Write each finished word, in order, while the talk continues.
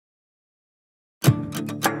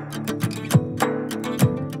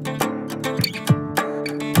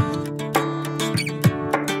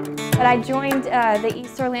But I joined the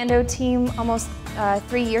East Orlando team almost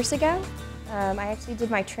 3 years ago. I actually did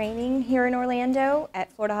my training here in Orlando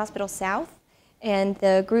at Florida Hospital South, and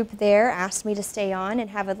the group there asked me to stay on and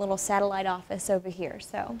have a little satellite office over here.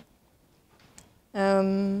 So,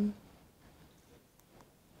 there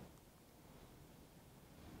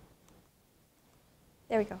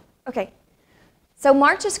we go. Okay. So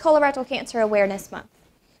March is Colorectal Cancer Awareness Month.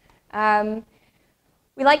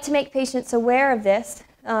 We like to make patients aware of this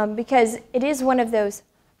because it is one of those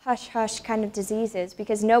hush-hush kind of diseases,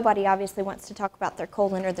 because nobody obviously wants to talk about their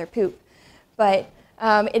colon or their poop. But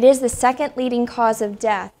it is the second leading cause of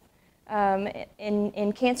death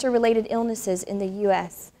in cancer-related illnesses in the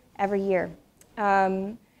U.S. every year.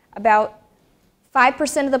 About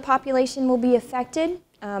 5% of the population will be affected.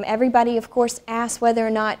 Everybody, of course, asks whether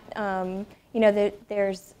or not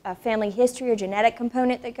there's a family history or genetic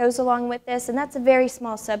component that goes along with this, and that's a very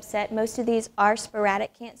small subset. Most of these are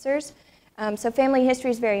sporadic cancers. So family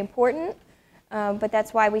history is very important, but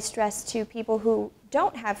that's why we stress to people who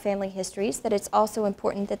don't have family histories that it's also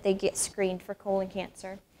important that they get screened for colon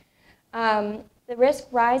cancer. The risk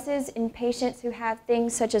rises in patients who have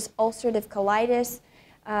things such as ulcerative colitis,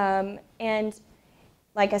 and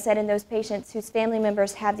like I said, in those patients whose family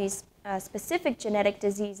members have these specific genetic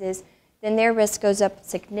diseases, then their risk goes up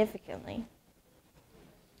significantly.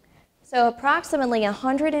 So approximately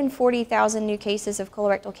 140,000 new cases of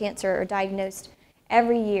colorectal cancer are diagnosed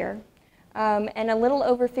every year, and a little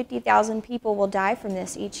over 50,000 people will die from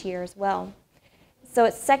this each year as well. So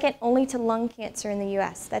it's second only to lung cancer in the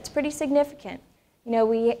U.S. That's pretty significant. You know,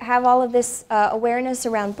 we have all of this awareness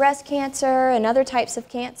around breast cancer and other types of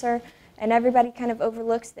cancer, and everybody kind of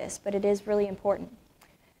overlooks this, but it is really important.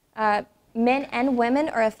 Men and women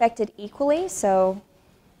are affected equally, so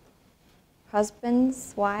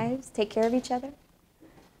husbands, wives, take care of each other.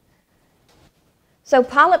 So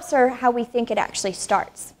polyps are how we think it actually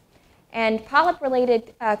starts. And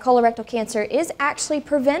polyp-related colorectal cancer is actually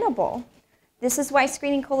preventable. This is why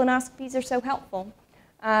screening colonoscopies are so helpful.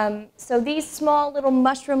 So these small little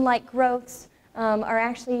mushroom-like growths are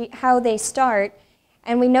actually how they start.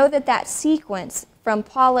 And we know that that sequence from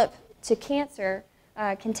polyp to cancer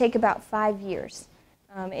can take about 5 years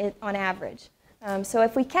on average. So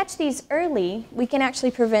if we catch these early, we can actually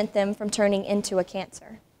prevent them from turning into a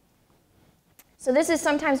cancer. So this is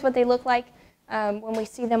sometimes what they look like when we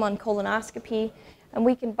see them on colonoscopy. And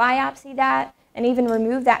we can biopsy that and even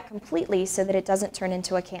remove that completely so that it doesn't turn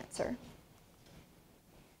into a cancer.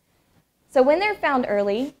 So when they're found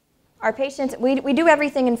early, our patients, we do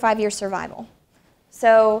everything in 5-year survival.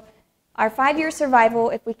 So our 5-year survival,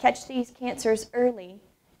 if we catch these cancers early,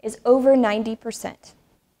 is over 90%.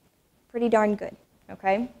 Pretty darn good,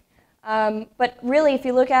 okay? But really, if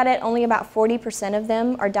you look at it, only about 40% of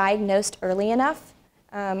them are diagnosed early enough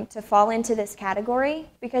to fall into this category,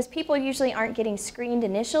 because people usually aren't getting screened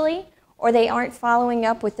initially, or they aren't following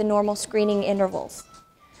up with the normal screening intervals.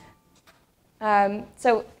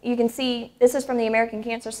 So you can see, this is from the American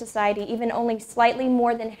Cancer Society, even only slightly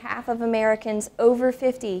more than half of Americans over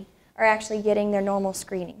 50 are actually getting their normal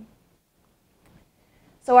screening.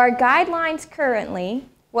 So our guidelines currently,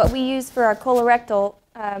 what we use for our colorectal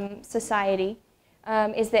society,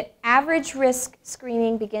 is that average risk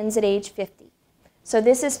screening begins at age 50. So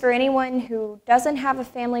this is for anyone who doesn't have a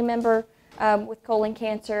family member with colon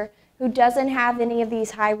cancer, who doesn't have any of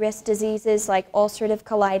these high-risk diseases like ulcerative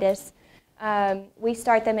colitis. We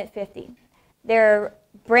start them at 50. There are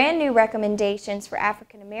brand new recommendations for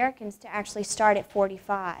African Americans to actually start at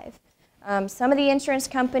 45. Some of the insurance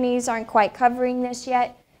companies aren't quite covering this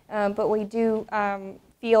yet, but we do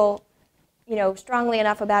feel strongly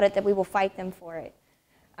enough about it that we will fight them for it.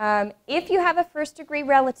 If you have a first-degree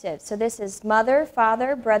relative, so this is mother,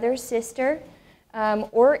 father, brother, sister,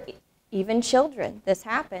 or even children, this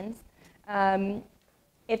happens,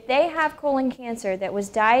 if they have colon cancer that was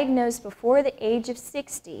diagnosed before the age of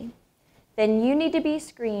 60, then you need to be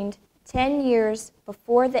screened 10 years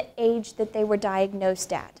before the age that they were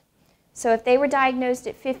diagnosed at. So if they were diagnosed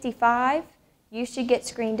at 55, you should get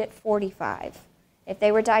screened at 45. If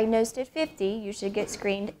they were diagnosed at 50, you should get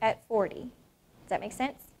screened at 40. Does that make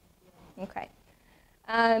sense? Okay.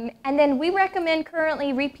 And then we recommend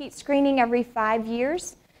currently repeat screening every 5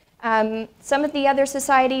 years. Some of the other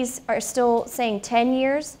societies are still saying 10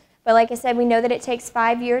 years, but like I said, we know that it takes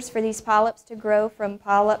 5 years for these polyps to grow from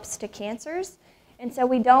polyps to cancers, and so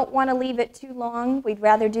we don't want to leave it too long. We'd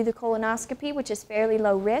rather do the colonoscopy, which is fairly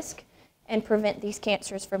low risk, and prevent these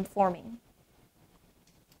cancers from forming.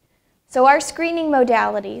 So our screening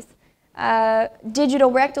modalities,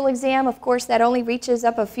 digital rectal exam, of course, that only reaches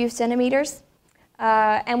up a few centimeters.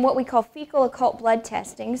 and what we call fecal occult blood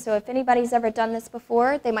testing. So if anybody's ever done this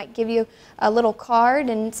before, they might give you a little card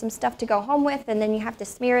and some stuff to go home with, and then you have to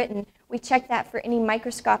smear it, and we check that for any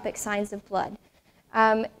microscopic signs of blood.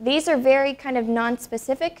 These are very kind of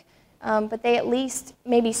non-specific, but they at least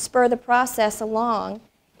maybe spur the process along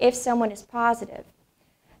if someone is positive.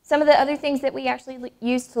 Some of the other things that we actually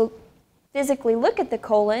use to physically look at the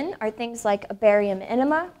colon are things like a barium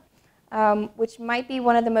enema, which might be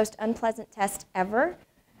one of the most unpleasant tests ever.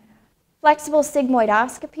 Flexible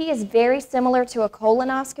sigmoidoscopy is very similar to a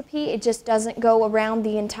colonoscopy. It just doesn't go around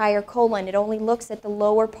the entire colon. It only looks at the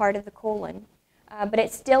lower part of the colon. But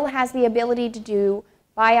it still has the ability to do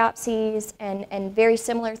biopsies and very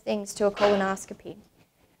similar things to a colonoscopy.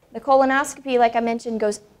 The colonoscopy, like I mentioned,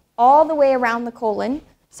 goes all the way around the colon,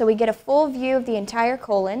 so we get a full view of the entire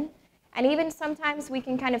colon. And even sometimes we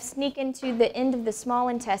can kind of sneak into the end of the small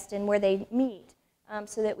intestine where they meet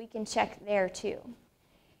so that we can check there too.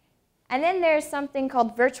 And then there's something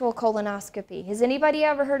called virtual colonoscopy. Has anybody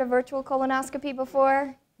ever heard of virtual colonoscopy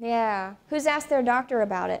before? Yeah. Who's asked their doctor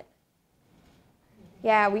about it?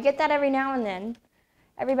 Yeah, we get that every now and then.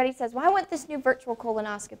 Everybody says, well, I want this new virtual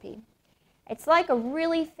colonoscopy. It's like a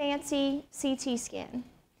really fancy CT scan.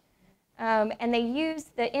 And they use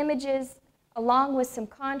the images along with some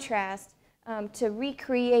contrast to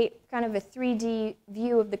recreate kind of a 3D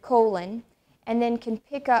view of the colon, and then can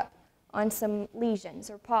pick up on some lesions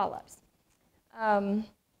or polyps. I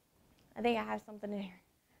think I have something in here.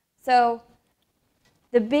 So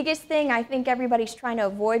the biggest thing I think everybody's trying to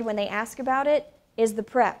avoid when they ask about it is the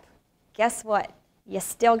prep. Guess what? You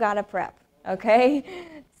still got to prep, okay?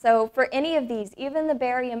 So for any of these, even the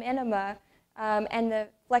barium enema and the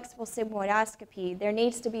flexible sigmoidoscopy, there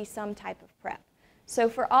needs to be some type of prep. So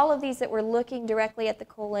for all of these that we're looking directly at the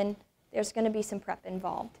colon, there's going to be some prep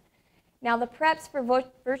involved. Now the preps for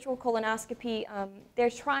virtual colonoscopy, they're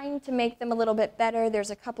trying to make them a little bit better.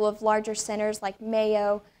 There's a couple of larger centers like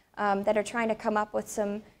Mayo that are trying to come up with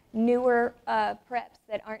some newer preps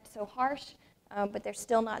that aren't so harsh, but they're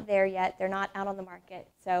still not there yet. They're not out on the market.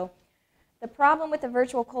 So the problem with the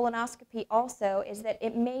virtual colonoscopy also is that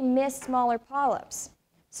it may miss smaller polyps.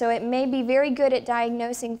 So it may be very good at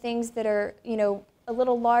diagnosing things that are, a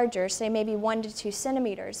little larger, say maybe 1 to 2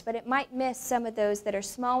 centimeters, but it might miss some of those that are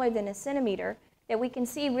smaller than a centimeter that we can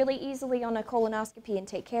see really easily on a colonoscopy and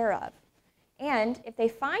take care of. And if they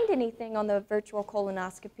find anything on the virtual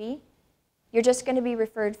colonoscopy, you're just going to be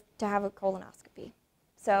referred to have a colonoscopy.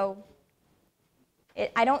 So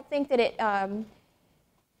I don't think that it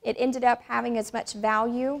ended up having as much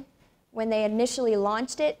value when they initially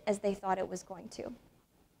launched it as they thought it was going to.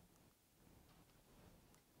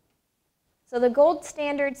 So the gold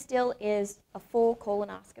standard still is a full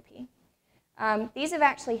colonoscopy. These have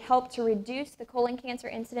actually helped to reduce the colon cancer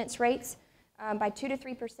incidence rates by 2 to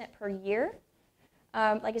 3% per year.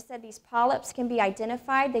 Like I said, these polyps can be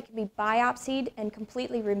identified. They can be biopsied and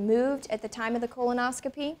completely removed at the time of the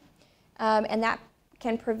colonoscopy, and that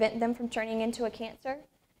can prevent them from turning into a cancer.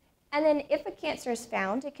 And then if a cancer is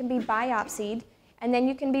found, it can be biopsied, and then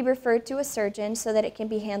you can be referred to a surgeon so that it can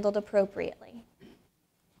be handled appropriately.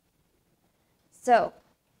 So,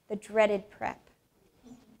 the dreaded prep.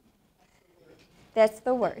 That's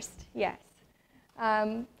the worst, yes.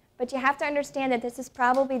 But you have to understand that this is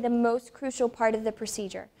probably the most crucial part of the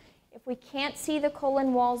procedure. If we can't see the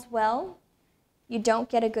colon walls well, you don't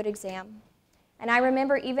get a good exam. And I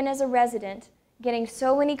remember even as a resident getting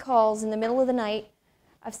so many calls in the middle of the night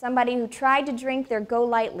of somebody who tried to drink their Go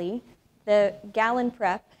Lightly, the gallon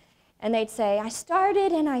prep, and they'd say, I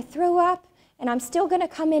started and I threw up and I'm still going to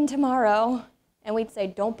come in tomorrow. And we'd say,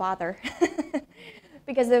 don't bother.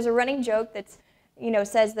 Because there's a running joke that's,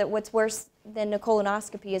 says that what's worse than a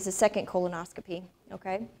colonoscopy is a second colonoscopy,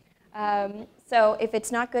 okay? So if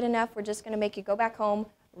it's not good enough, we're just going to make you go back home,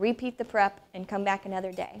 repeat the prep, and come back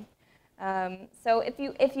another day. So if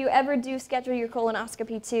you ever do schedule your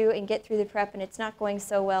colonoscopy too and get through the prep and it's not going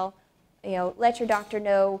so well, let your doctor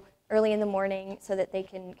know early in the morning so that they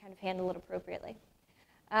can kind of handle it appropriately.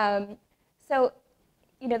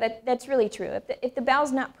 That's really true. If the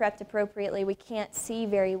bowel's not prepped appropriately, we can't see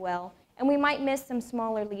very well, and we might miss some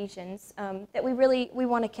smaller lesions that we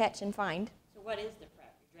want to catch and find. So what is the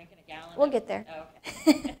prep? You're drinking a gallon? We'll get there. Oh,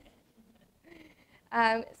 okay.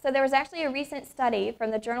 So there was actually a recent study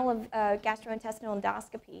from the Journal of Gastrointestinal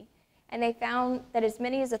Endoscopy, and they found that as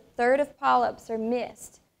many as 1/3 of polyps are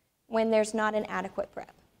missed when there's not an adequate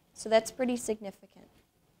prep. So that's pretty significant.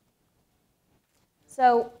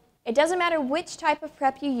 So it doesn't matter which type of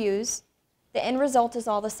prep you use, the end result is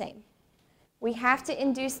all the same. We have to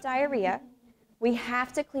induce diarrhea. We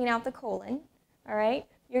have to clean out the colon, all right?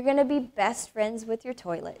 you're going to be best friends with your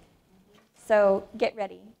toilet. So get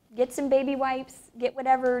ready. Get some baby wipes, get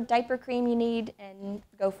whatever diaper cream you need, and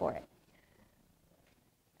go for it.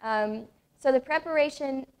 So the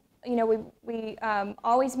preparation, you know, we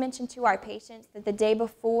always mention to our patients that the day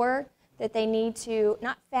before that they need to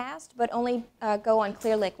not fast, but only go on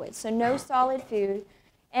clear liquids. So no solid food.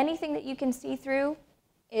 Anything that you can see through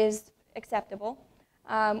is acceptable.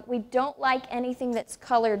 We don't like anything that's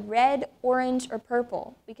colored red, orange, or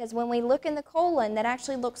purple, because when we look in the colon, that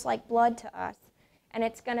actually looks like blood to us, and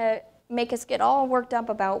it's going to make us get all worked up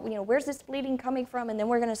about, you know, where's this bleeding coming from, and then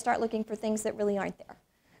we're going to start looking for things that really aren't there.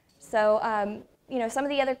 So, you know, some of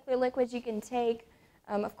the other clear liquids you can take,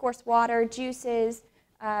 of course, water, juices,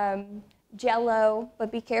 Jell-O,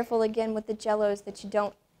 but be careful again with the Jell-Os that you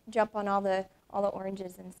don't jump on all the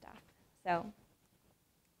oranges and stuff. So,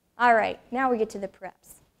 all right, now we get to the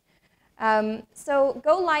preps. So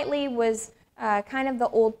Go Lightly was kind of the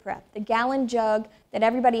old prep, the gallon jug that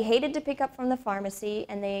everybody hated to pick up from the pharmacy,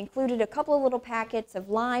 and they included a couple of little packets of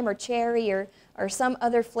lime or cherry or some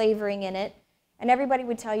other flavoring in it. And everybody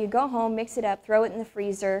would tell you, go home, mix it up, throw it in the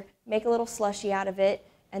freezer, make a little slushy out of it,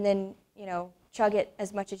 and then, you know, chug it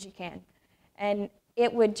as much as you can. And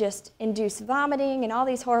it would just induce vomiting and all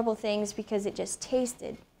these horrible things because it just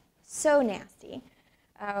tasted so nasty.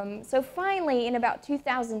 So finally, in about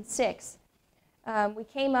 2006, we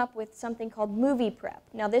came up with something called movie prep.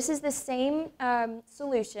 Now this is the same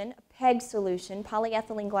solution, a PEG solution,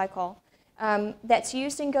 polyethylene glycol, that's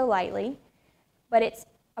used in Go Lightly, but it's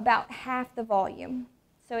about half the volume.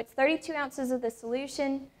 So it's 32 ounces of the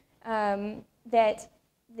solution that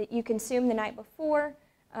you consume the night before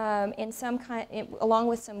in some along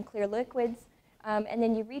with some clear liquids, and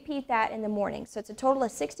then you repeat that in the morning. So it's a total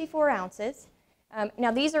of 64 ounces.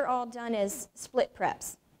 Now these are all done as split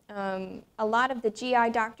preps. A lot of the GI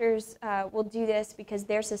doctors will do this because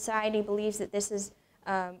their society believes that this is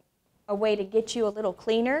a way to get you a little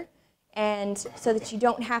cleaner, and so that you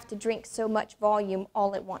don't have to drink so much volume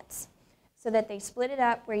all at once. So that they split it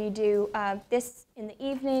up where you do this in the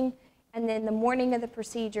evening, and then the morning of the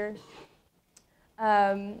procedure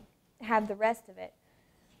have the rest of it.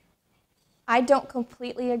 I don't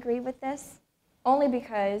completely agree with this, only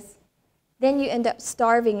because then you end up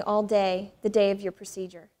starving all day the day of your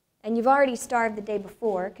procedure. And you've already starved the day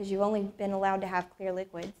before because you've only been allowed to have clear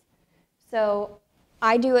liquids. So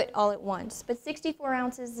I do it all at once. But 64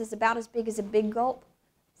 ounces is about as big as a big gulp.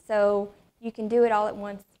 So you can do it all at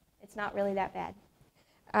once. It's not really that bad.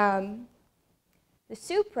 The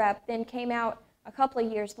soup prep then came out a couple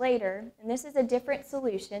of years later, and this is a different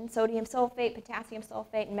solution, sodium sulfate, potassium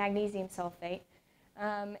sulfate, and magnesium sulfate.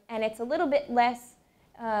 And it's a little bit less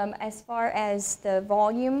as far as the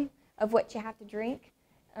volume of what you have to drink.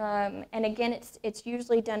 And again, it's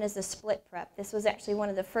usually done as a split prep. This was actually one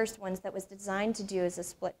of the first ones that was designed to do as a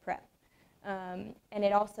split prep. And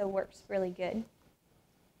it also works really good.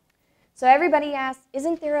 So everybody asks,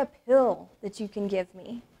 isn't there a pill that you can give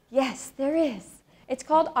me? Yes, there is. It's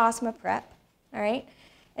called Osma Prep, all right?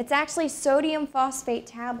 It's actually sodium phosphate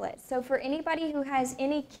tablets. So for anybody who has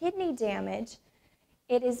any kidney damage,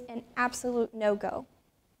 it is an absolute no-go,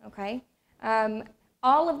 okay?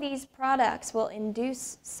 All of these products will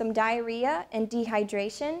induce some diarrhea and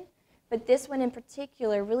dehydration, but this one in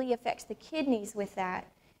particular really affects the kidneys with that,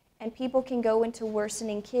 and people can go into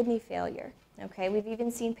worsening kidney failure. Okay, we've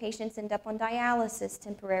even seen patients end up on dialysis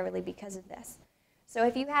temporarily because of this. So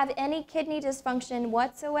if you have any kidney dysfunction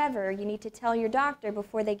whatsoever, you need to tell your doctor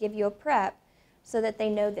before they give you a prep so that they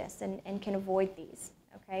know this and can avoid these.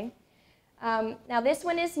 Okay. Now this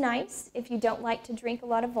one is nice if you don't like to drink a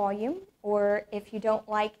lot of volume or if you don't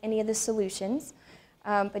like any of the solutions,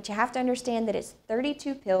 but you have to understand that it's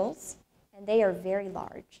 32 pills and they are very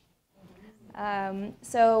large.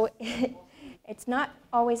 So it's not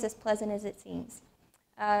always as pleasant as it seems.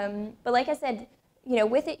 But like I said, you know,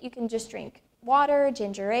 with it you can just drink water,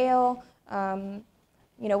 ginger ale,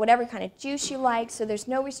 you know, whatever kind of juice you like. So there's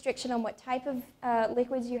no restriction on what type of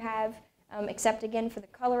liquids you have, except again for the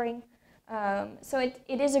coloring. So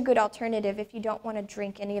it is a good alternative if you don't want to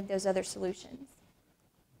drink any of those other solutions.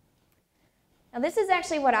 Now this is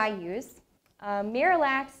actually what I use.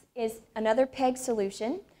 Miralax is another PEG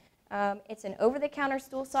solution. It's an over-the-counter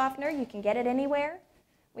stool softener. You can get it anywhere.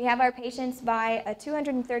 We have our patients buy a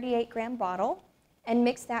 238-gram bottle and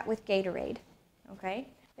mix that with Gatorade. Okay?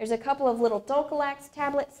 There's a couple of little Dulcolax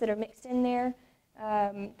tablets that are mixed in there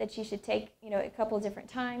that you should take, you know, a couple of different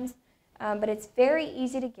times. But it's very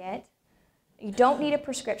easy to get. You don't need a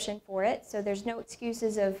prescription for it, so there's no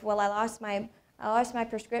excuses of, well, I lost my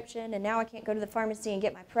prescription and now I can't go to the pharmacy and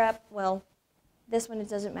get my prep. Well, this one, it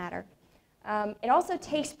doesn't matter. It also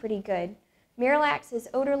tastes pretty good. Miralax is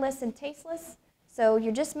odorless and tasteless, so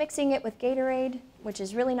you're just mixing it with Gatorade, which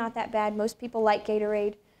is really not that bad. Most people like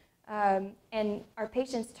Gatorade, and our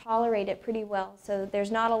patients tolerate it pretty well, so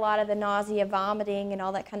there's not a lot of the nausea, vomiting, and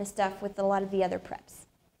all that kind of stuff with a lot of the other preps.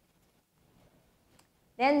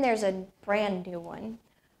 Then there's a brand new one,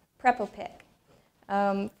 Prep-O-Pic.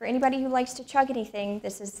 For anybody who likes to chug anything,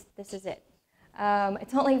 this is it.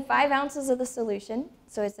 It's only 5 ounces of the solution,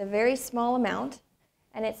 so it's a very small amount,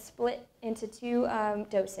 and it's split into 2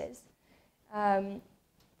 doses.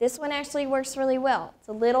 This one actually works really well. It's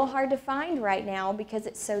a little hard to find right now because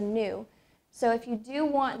it's so new. So if you do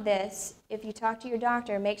want this, if you talk to your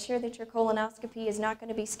doctor, make sure that your colonoscopy is not going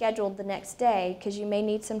to be scheduled the next day because you may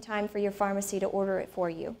need some time for your pharmacy to order it for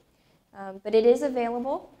you. But it is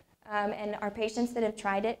available, and our patients that have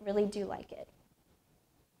tried it really do like it.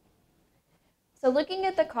 So looking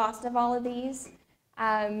at the cost of all of these,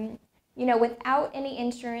 you know, without any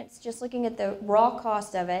insurance, just looking at the raw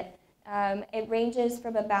cost of it, it ranges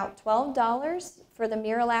from about $12 for the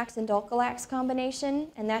Miralax and Dulcolax combination,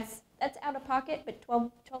 and that's out of pocket, but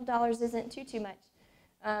 $12 isn't too much,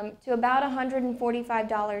 to about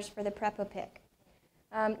 $145 for the Prep-O-Pic.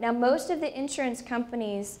 Now, most of the insurance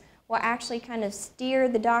companies will actually kind of steer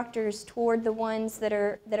the doctors toward the ones that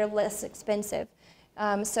are less expensive.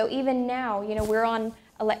 So even now, you know, we're on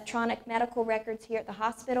electronic medical records here at the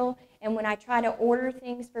hospital, and when I try to order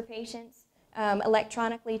things for patients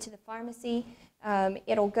electronically to the pharmacy,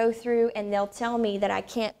 it'll go through and they'll tell me that I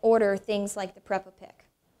can't order things like the Prep-O-Pic.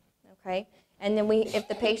 Okay? And then if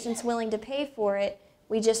the patient's willing to pay for it,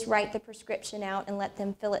 we just write the prescription out and let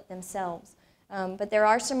them fill it themselves. But there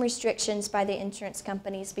are some restrictions by the insurance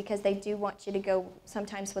companies because they do want you to go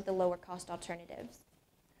sometimes with the lower cost alternatives.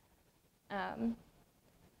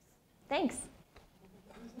 Thanks.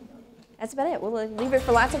 That's about it. We'll leave it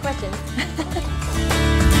for lots of questions.